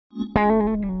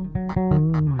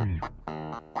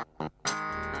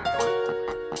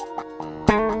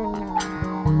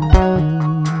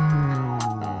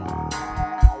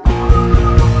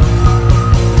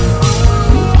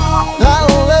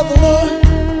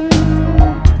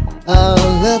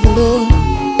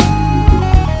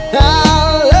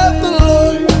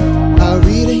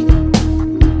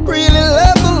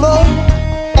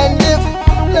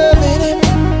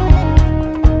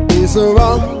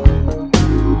Wrong,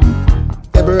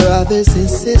 their brothers and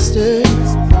sisters,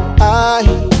 I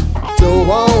don't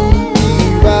want to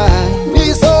be right.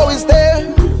 He's always there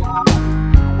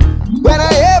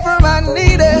whenever I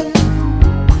need him.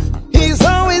 He's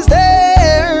always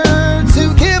there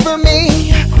to give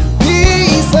me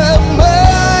peace of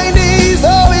mind. He's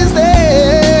always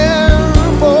there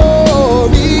for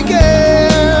he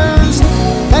cares,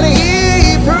 and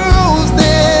he proves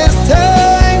this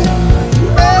time.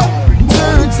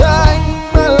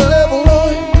 I love the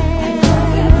Lord.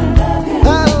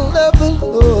 I love the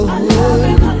Lord.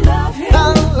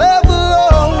 I love the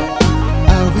Lord.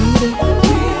 I really,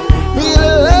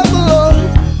 really love the Lord.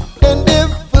 And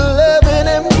if loving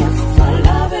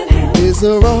Him is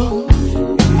wrong,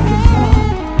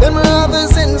 then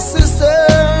brothers and sisters,